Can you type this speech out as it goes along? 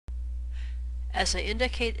As I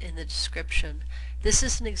indicate in the description, this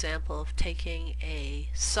is an example of taking a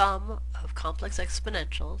sum of complex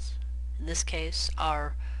exponentials, in this case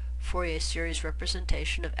our Fourier series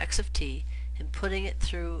representation of x of t, and putting it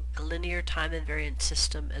through a linear time invariant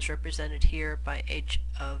system as represented here by h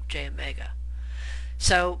of j omega.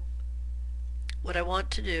 So what I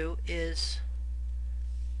want to do is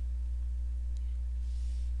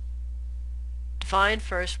define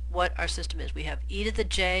first what our system is. We have e to the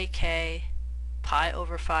j k pi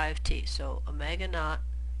over 5t. So omega naught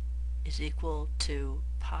is equal to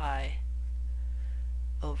pi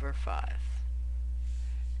over 5.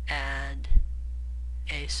 And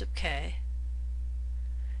a sub k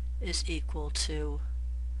is equal to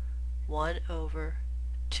 1 over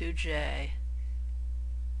 2j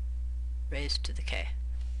raised to the k.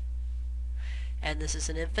 And this is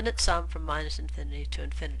an infinite sum from minus infinity to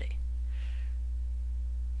infinity.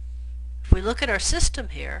 If we look at our system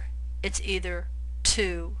here, it's either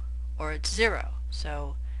 2 or it's 0.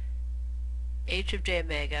 So h of j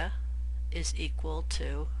omega is equal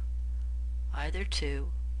to either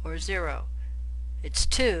 2 or 0. It's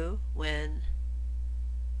 2 when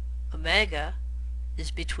omega is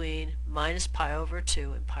between minus pi over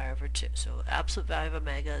 2 and pi over 2. So absolute value of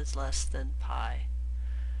omega is less than pi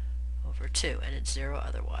over 2, and it's 0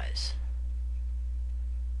 otherwise.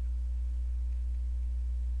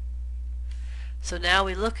 So now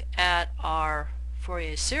we look at our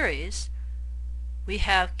Fourier series. We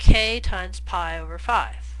have k times pi over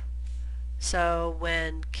 5. So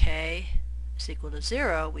when k is equal to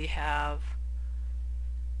 0, we have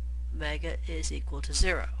omega is equal to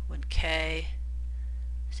 0. When k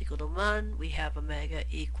is equal to 1, we have omega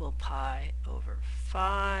equal pi over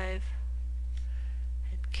 5.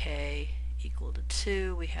 And k equal to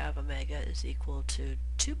 2, we have omega is equal to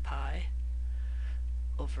 2 pi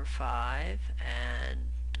over 5. And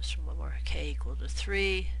just one more, k equal to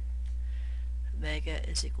 3, omega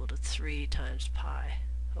is equal to 3 times pi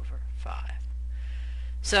over 5.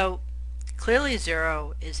 So clearly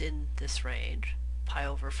 0 is in this range. Pi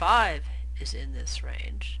over 5 is in this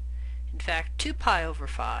range. In fact, 2 pi over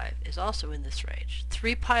 5 is also in this range.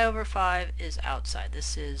 3 pi over 5 is outside.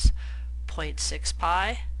 This is 0.6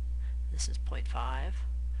 pi. This is 0.5.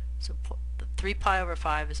 So the 3 pi over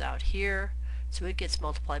 5 is out here, so it gets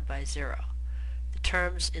multiplied by 0. The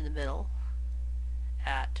terms in the middle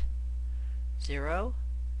at 0,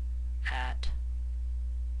 at,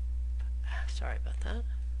 sorry about that,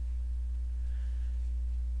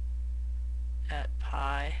 at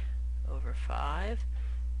pi over 5,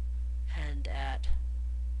 and at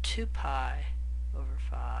 2 pi over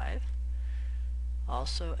 5,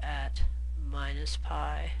 also at minus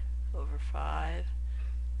pi over 5,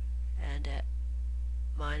 and at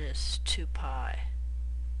minus 2 pi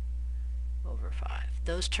over 5.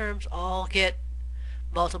 Those terms all get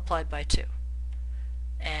multiplied by 2.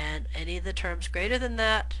 And any of the terms greater than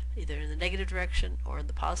that, either in the negative direction or in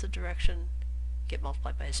the positive direction, get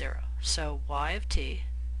multiplied by 0. So y of t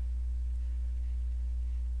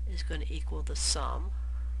is going to equal the sum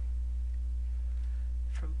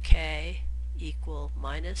from k equal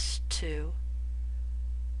minus 2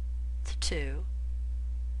 to 2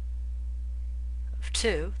 of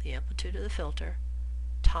 2, the amplitude of the filter,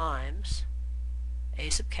 times a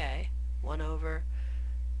sub k, 1 over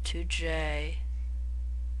 2j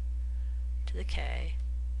to the k,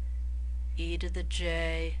 e to the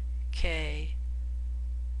j k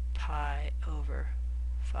pi over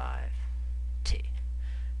 5t.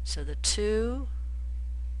 So the 2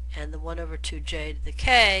 and the 1 over 2j to the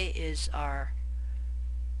k is our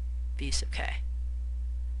b sub k.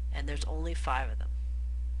 And there's only 5 of them.